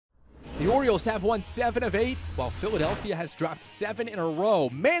Orioles have won 7 of 8, while Philadelphia has dropped 7 in a row.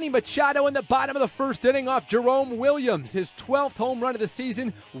 Manny Machado in the bottom of the first inning off Jerome Williams. His 12th home run of the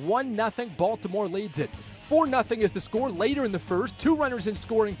season. 1-0 Baltimore leads it. 4-0 is the score later in the first. 2 runners in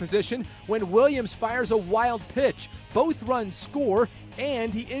scoring position when Williams fires a wild pitch. Both runs score,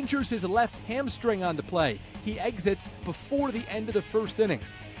 and he injures his left hamstring on the play. He exits before the end of the first inning.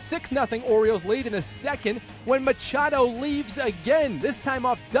 6-0 Orioles lead in the second when Machado leaves again, this time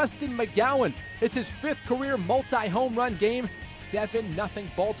off Dustin McGowan. It's his 5th career multi-home run game.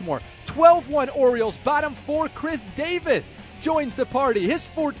 7-0 Baltimore. 12-1 Orioles, bottom 4. Chris Davis joins the party, his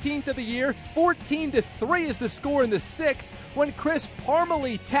 14th of the year. 14-3 is the score in the 6th when Chris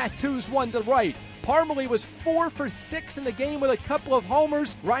Parmelee tattoos one to right. Parmelee was 4 for 6 in the game with a couple of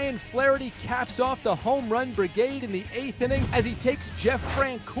homers. Ryan Flaherty caps off the home run brigade in the 8th inning as he takes Jeff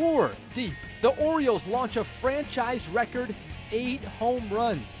Francoeur deep. The Orioles launch a franchise record 8 home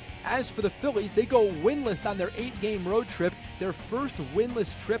runs. As for the Phillies, they go winless on their 8-game road trip, their first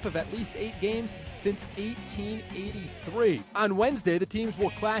winless trip of at least 8 games since 1883. On Wednesday, the teams will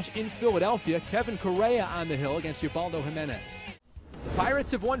clash in Philadelphia. Kevin Correa on the hill against Ubaldo Jimenez. The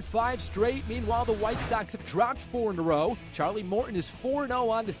Pirates have won 5 straight. Meanwhile, the White Sox have dropped 4 in a row. Charlie Morton is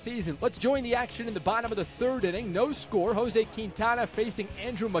 4-0 on the season. Let's join the action in the bottom of the 3rd inning. No score. Jose Quintana facing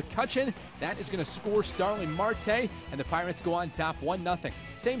Andrew McCutchen. That is going to score Starling Marte, and the Pirates go on top 1-0.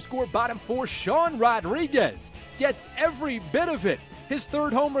 Same score, bottom 4. Sean Rodriguez gets every bit of it. His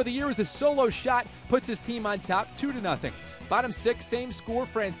 3rd homer of the year is a solo shot, puts his team on top 2-0. Bottom 6, same score.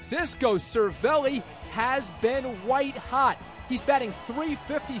 Francisco Cervelli has been white hot. He's batting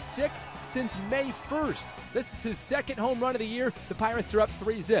 .356 since May 1st. This is his 2nd home run of the year. The Pirates are up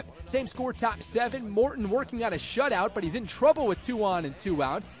 3-0. Same score, top 7. Morton working on a shutout, but he's in trouble with 2 on and 2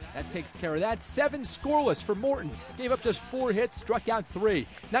 out. That takes care of that. 7 scoreless for Morton. Gave up just 4 hits, struck out 3.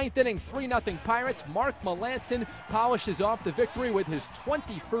 9th inning, 3-0 Pirates. Mark Melancon polishes off the victory with his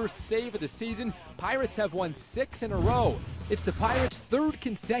 21st save of the season. Pirates have won 6 in a row. It's the Pirates' 3rd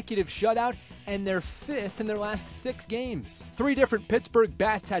consecutive shutout and their 5th in their last 6 games. 3 different Pittsburgh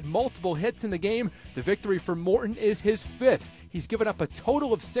bats had multiple hits in the game. The victory for Morton is his 5th. He's given up a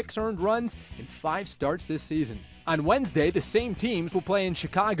total of 6 earned runs in 5 starts this season. On Wednesday, the same teams will play in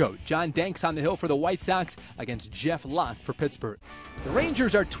Chicago. John Danks on the hill for the White Sox against Jeff Locke for Pittsburgh. The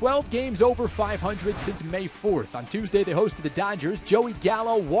Rangers are 12 games over 500 since May 4th. On Tuesday, they hosted the Dodgers. Joey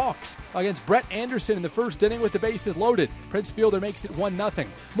Gallo walks against Brett Anderson in the 1st inning with the bases loaded. Prince Fielder makes it 1-0.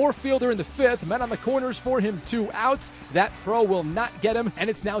 Morefielder in the 5th, met on the corners for him 2 outs. That throw will not get him, and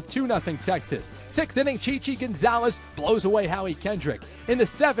it's now 2-0 Texas. 6th inning, Chichi Gonzalez blows away Howie Kendrick. In the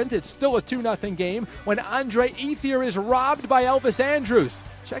 7th, it's still a 2-0 game when Andre Ethier is robbed by Elvis Andrus.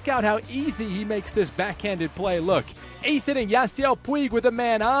 Check out how easy he makes this backhanded play look. 8th inning, Yasiel Puig with a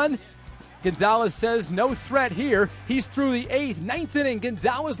man on. Gonzalez says no threat here. He's through the 8th. 9th inning,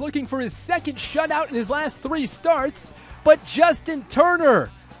 Gonzalez looking for his 2nd shutout in his last 3 starts. But Justin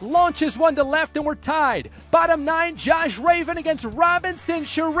Turner launches one to left and we're tied. Bottom 9, Josh Raven against Robinson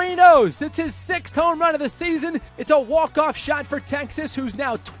Chirinos. It's his 6th home run of the season. It's a walk-off shot for Texas, who's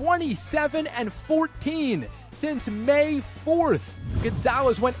now 27-14 since May 4th.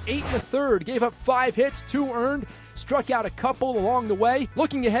 Gonzalez went 8 1/3, gave up 5 hits, 2 earned, struck out a couple along the way.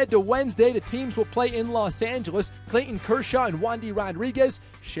 Looking ahead to Wednesday, the teams will play in Los Angeles. Clayton Kershaw and Wandy Rodriguez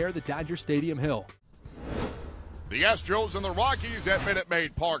share the Dodger Stadium hill. The Astros and the Rockies at Minute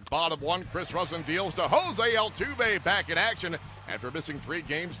Maid Park. Bottom 1, Chris Rusin deals to Jose Altuve back in action. After missing 3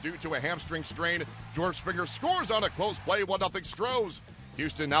 games due to a hamstring strain, George Springer scores on a close play, 1-0 Stros.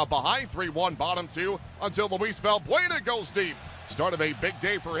 Houston now behind 3-1, bottom 2, until Luis Valbuena goes deep. Start of a big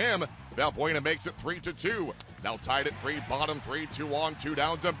day for him. Valbuena makes it 3-2. Now tied at 3, bottom 3, 2 on, 2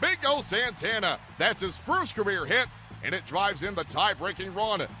 down to Bingo Santana. That's his 1st career hit, and it drives in the tie-breaking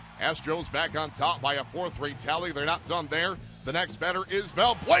run. Astros back on top by a 4-3 tally. They're not done there. The next batter is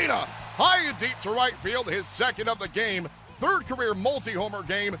Valbuena. High and deep to right field, his 2nd of the game. 3rd career multi-homer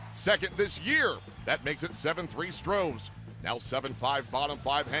game, 2nd this year. That makes it 7-3 Stros. Now 7-5, bottom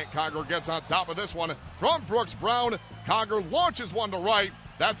 5. Hank Conger gets on top of this one from Brooks Brown. Conger launches one to right.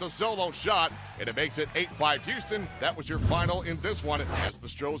 That's a solo shot, and it makes it 8-5 Houston. That was your final in this one, as the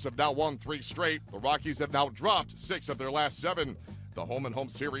Stros have now won 3 straight. The Rockies have now dropped 6 of their last 7. The home-and-home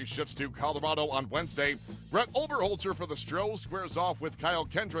series shifts to Colorado on Wednesday. Brett Oberholzer for the Stros squares off with Kyle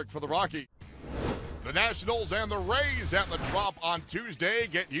Kendrick for the Rockies. The Nationals and the Rays at the Trop on Tuesday.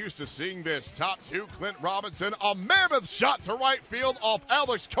 Get used to seeing this. Top 2, Clint Robinson. A mammoth shot to right field off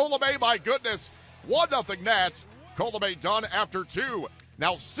Alex Colomé. My goodness. 1-0 Nats. Colomé done after 2.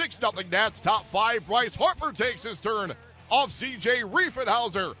 Now 6-0 Nats. Top 5. Bryce Harper takes his turn off C.J.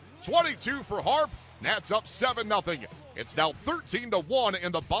 Riefenhauser. 22 for Harp. Nats up 7-0. It's now 13-1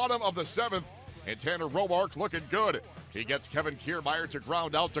 in the bottom of the 7th, and Tanner Roark looking good. He gets Kevin Kiermaier to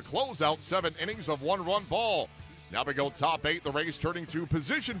ground out to close out 7 innings of 1-run ball. Now we go top 8. The Rays turning to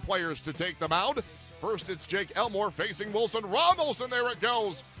position players to take the mound. First, it's Jake Elmore facing Wilson Ramos, and there it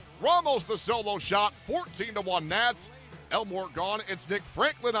goes. Ramos the solo shot, 14-1 Nats. Elmore gone. It's Nick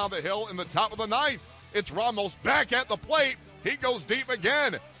Franklin on the hill in the top of the 9th. It's Ramos back at the plate. He goes deep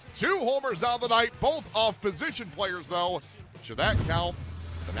again. 2 homers on the night, both off position players, though. Should that count?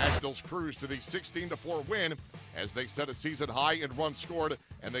 The Nationals cruise to the 16-4 win as they set a season high in runs scored,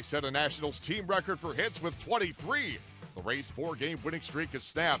 and they set a Nationals team record for hits with 23. The Rays' 4-game winning streak is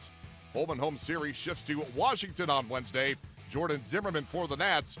snapped. Home series shifts to Washington on Wednesday. Jordan Zimmerman for the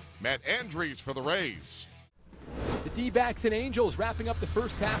Nats, Matt Andrews for the Rays. The D-backs and Angels wrapping up the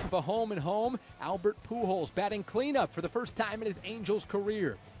first half of a home. Albert Pujols batting cleanup for the first time in his Angels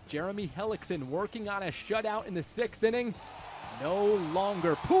career. Jeremy Hellickson working on a shutout in the 6th inning. No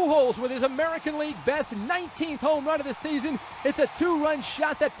longer. Pujols with his American League best 19th home run of the season. It's a 2-run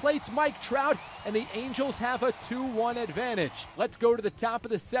shot that plates Mike Trout, and the Angels have a 2-1 advantage. Let's go to the top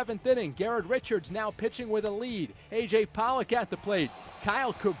of the 7th inning. Garrett Richards now pitching with a lead. A.J. Pollock at the plate.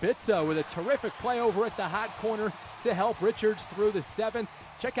 Kyle Kubica with a terrific play over at the hot corner to help Richards through the 7th.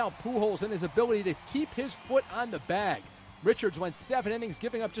 Check out Pujols and his ability to keep his foot on the bag. Richards went 7 innings,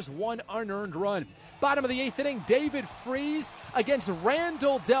 giving up just 1 unearned run. Bottom of the 8th inning, David Freese against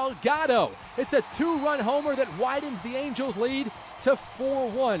Randall Delgado. It's a 2-run homer that widens the Angels' lead to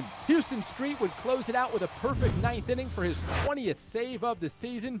 4-1. Houston Street would close it out with a perfect 9th inning for his 20th save of the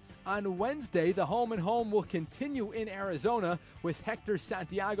season. On Wednesday, the home will continue in Arizona with Hector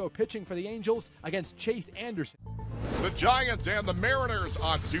Santiago pitching for the Angels against Chase Anderson. The Giants and the Mariners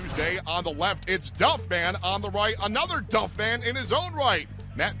on Tuesday. On the left, it's Duffman. On the right, another Duffman in his own right.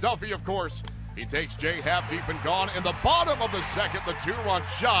 Matt Duffy, of course. He takes Jay Happ deep and gone in the bottom of the 2nd, the 2-run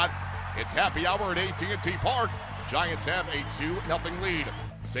shot. It's happy hour at AT&T Park. Giants have a 2-0 lead.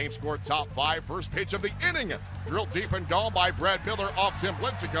 Same score, top 5. First pitch of the inning. Drilled deep and gone by Brad Miller off Tim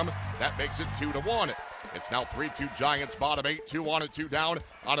Lincecum. That makes it 2-1. It's now 3-2 Giants, bottom 8, 2 on and 2 down.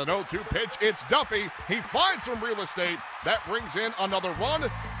 On an 0-2 pitch, it's Duffy. He finds some real estate. That brings in another run,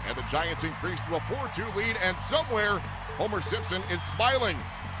 and the Giants increase to a 4-2 lead, and somewhere, Homer Simpson is smiling.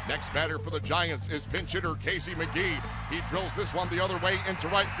 Next batter for the Giants is pinch hitter Casey McGee. He drills this one the other way into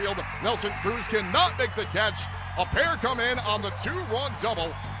right field. Nelson Cruz cannot make the catch. A pair come in on the 2-run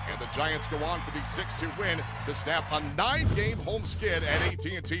double, and the Giants go on for the 6-2 win to snap a 9-game home skid at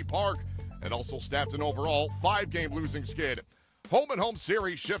AT&T Park, and also snapped an overall 5-game losing skid. Home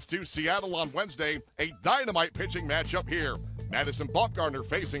series shifts to Seattle on Wednesday. A dynamite pitching matchup here. Madison Bumgarner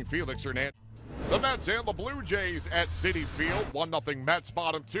facing Felix Hernandez. The Mets and the Blue Jays at Citi Field. 1-0 Mets,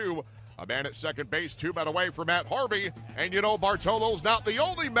 bottom 2. A man at second base, 2 men away from Matt Harvey. And you know Bartolo's not the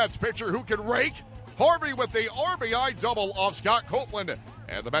only Mets pitcher who can rake. Harvey with the RBI double off Scott Copeland.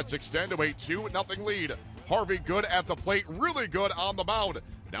 And the Mets extend to a 2-0 lead. Harvey good at the plate, really good on the mound.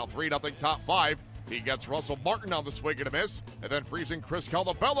 Now 3-0 top 5. He gets Russell Martin on the swing and a miss. And then freezing Chris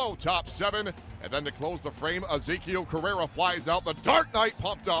Calabello, top 7. And then to close the frame, Ezekiel Carrera flies out. The Dark Knight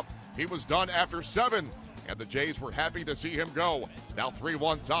pumped up. He was done after 7. And the Jays were happy to see him go. Now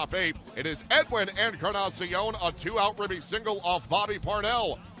 3-1 top 8. It is Edwin Encarnacion, a 2-out ribby single off Bobby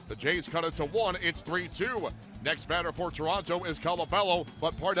Parnell. The Jays cut it to 1. It's 3-2. Next batter for Toronto is Calabello,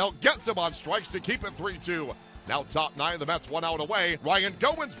 but Parnell gets him on strikes to keep it 3-2. Now top 9, the Mets 1 out away. Ryan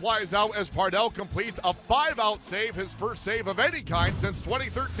Goins flies out as Parnell completes a 5-out save, his first save of any kind since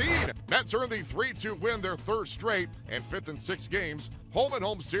 2013. Mets earn the 3-2 win, their 3rd straight, and 5th in 6 games.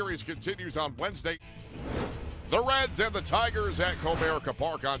 Home series continues on Wednesday. The Reds and the Tigers at Comerica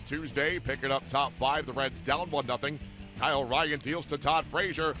Park on Tuesday. Picking up top 5, the Reds down 1-0. Kyle Ryan deals to Todd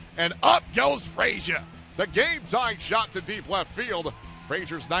Frazier, and up goes Frazier. The game-tying shot to deep left field.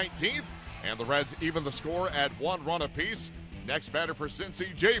 Frazier's 19th. And the Reds even the score at 1 run apiece. Next batter for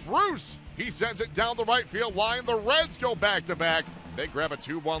Cincy, Jay Bruce. He sends it down the right field line. The Reds go back-to-back. They grab a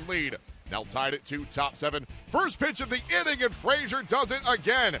 2-1 lead. Now tied at 2, top 7. First pitch of the inning, and Frazier does it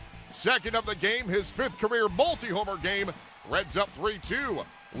again. Second of the game, his 5th career multi-homer game. Reds up 3-2.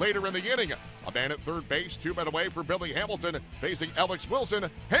 Later in the inning, a man at third base, 2 men away for Billy Hamilton, facing Alex Wilson.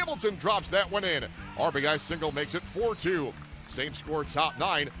 Hamilton drops that one in. RBI single makes it 4-2. Same score, top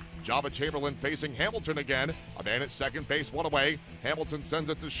 9. Java Chamberlain facing Hamilton again. A man at second base, 1 away. Hamilton sends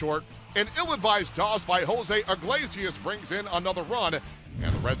it to short. An ill-advised toss by Jose Iglesias brings in another run.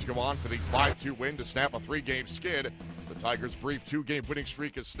 And the Reds go on for the 5-2 win to snap a 3-game skid. The Tigers' brief 2-game winning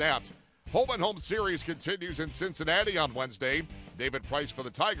streak is snapped. Home series continues in Cincinnati on Wednesday. David Price for the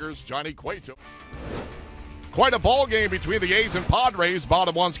Tigers, Johnny Cueto. Quite a ball game between the A's and Padres.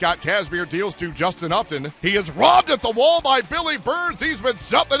 Bottom one, Scott Kazmir deals to Justin Upton. He is robbed at the wall by Billy Burns. He's been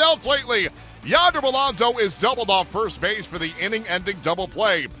something else lately. Yonder Alonso is doubled off first base for the inning-ending double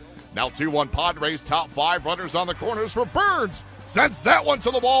play. Now 2-1 Padres, top 5 runners on the corners for Burns. Sends that one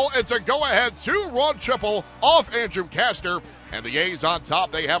to the wall. It's a go-ahead 2-run triple off Andrew Castor. And the A's on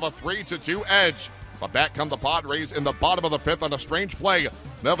top, they have a 3-2 edge. But back come the Padres in the bottom of the 5th on a strange play.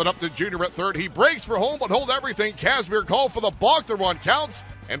 Melvin Upton Jr. at third. He breaks for home, but hold everything. Kazmir called for the balk. The run counts,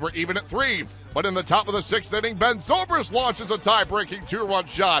 and we're even at 3. But in the top of the 6th inning, Ben Zobrist launches a tie-breaking 2-run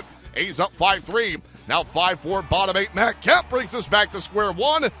shot. A's up 5-3. Now 5-4, bottom 8. Matt Kemp brings us back to square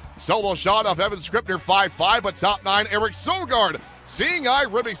one. Solo shot off Evan Scribner, 5-5, but top 9, Eric Sogard. Seeing eye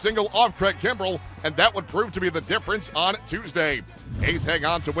ribby single off Craig Kimbrell, and that would prove to be the difference on Tuesday. A's hang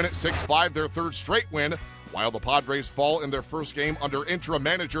on to win at 6-5, their 3rd straight win, while the Padres fall in their first game under interim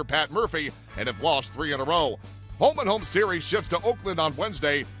manager Pat Murphy and have lost 3 in a row. Home and home series shifts to Oakland on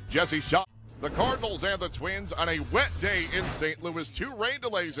Wednesday. Jesse Shaw. The Cardinals and the Twins on a wet day in St. Louis. 2 rain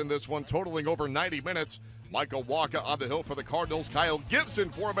delays in this one, totaling over 90 minutes. Michael Wacha on the hill for the Cardinals. Kyle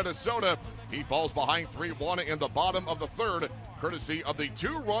Gibson for Minnesota. He falls behind 3-1 in the bottom of the 3rd, courtesy of the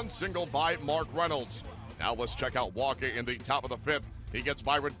 2-run single by Mark Reynolds. Now let's check out Wacha in the top of the 5th. He gets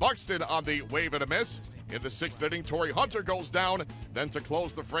Byron Buxton on the wave and a miss. In the 6th inning, Torrey Hunter goes down. Then to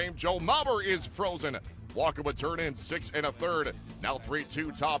close the frame, Joe Mauer is frozen. Wacha would turn in 6 1/3. Now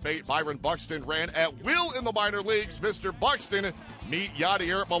 3-2 top 8. Byron Buxton ran at will in the minor leagues. Mr. Buxton, meet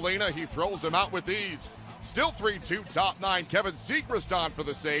Yadier Molina. He throws him out with ease. Still 3-2 top 9. Kevin Siegrist on for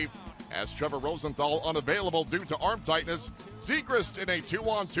the save. As Trevor Rosenthal unavailable due to arm tightness. Siegrist in a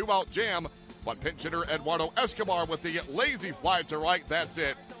 2-on-2-out jam. But pinch hitter Eduardo Escobar with the lazy fly to right. That's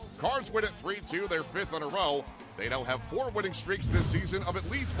it. Cards win at 3-2, their 5th in a row. They now have 4 winning streaks this season of at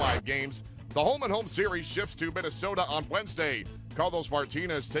least 5 games. The home and home series shifts to Minnesota on Wednesday. Carlos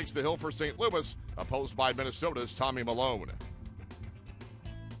Martinez takes the hill for St. Louis, opposed by Minnesota's Tommy Malone.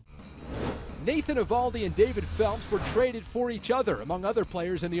 Nathan Eovaldi and David Phelps were traded for each other, among other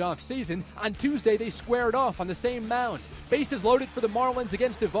players in the offseason. On Tuesday, they squared off on the same mound. Bases loaded for the Marlins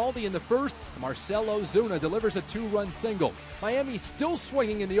against Eovaldi in the 1st. Marcell Ozuna delivers a 2-run single. Miami's still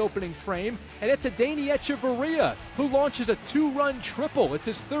swinging in the opening frame, and it's Adeiny Hechavarria who launches a 2-run triple. It's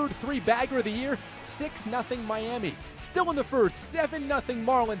his 3rd 3-bagger of the year, 6-0 Miami. Still in the 1st, 7-0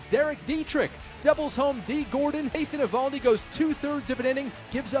 Marlins. Derek Dietrich doubles home D. Gordon. Nathan Eovaldi goes 2/3 of an inning,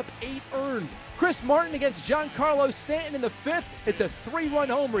 gives up 8 earned. Chris Martin against Giancarlo Stanton in the 5th. It's a 3-run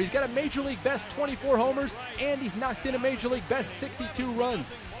homer. He's got a Major League best 24 homers, and he's knocked in a Major League best 62 runs.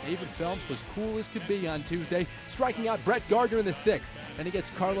 David Phelps was cool as could be on Tuesday, striking out Brett Gardner in the 6th. Then he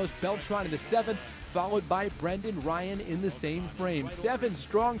gets Carlos Beltran in the 7th, followed by Brendan Ryan in the same frame. 7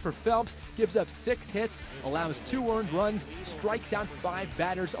 strong for Phelps, gives up 6 hits, allows 2 earned runs, strikes out 5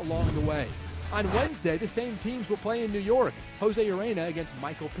 batters along the way. On Wednesday, the same teams will play in New York. Jose Urena against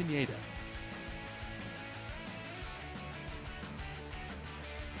Michael Pineda.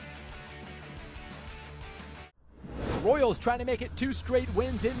 Royals trying to make it 2 straight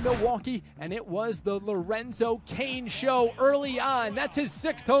wins in Milwaukee, and it was the Lorenzo Cain show early on. That's his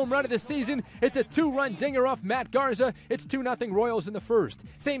 6th home run of the season. It's a 2-run dinger off Matt Garza. It's 2-0 Royals in the 1st.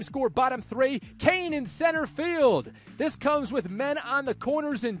 Same score, bottom 3. Cain in center field. This comes with men on the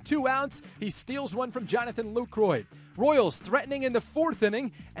corners and 2 outs. He steals one from Jonathan Lucroy. Royals threatening in the 4th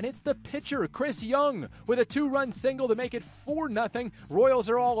inning, and it's the pitcher, Chris Young, with a 2-run single to make it 4-0. Royals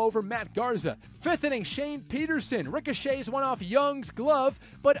are all over Matt Garza. 5th inning, Shane Peterson ricochets one off Young's glove,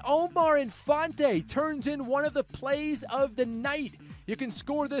 but Omar Infante turns in one of the plays of the night. You can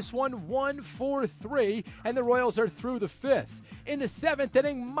score this one 1-4-3, and the Royals are through the 5th. In the 7th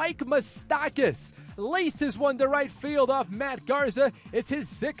inning, Mike Moustakas laces one to right field off Matt Garza. It's his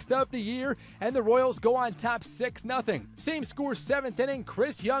 6th of the year, and the Royals go on top 6-0. Same score, 7th inning.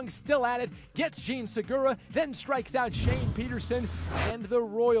 Chris Young still at it, gets Gene Segura, then strikes out Shane Peterson, and the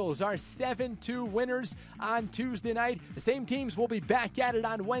Royals are 7-2 winners on Tuesday night. The same teams will be back at it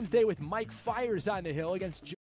on Wednesday with Mike Fiers on the hill against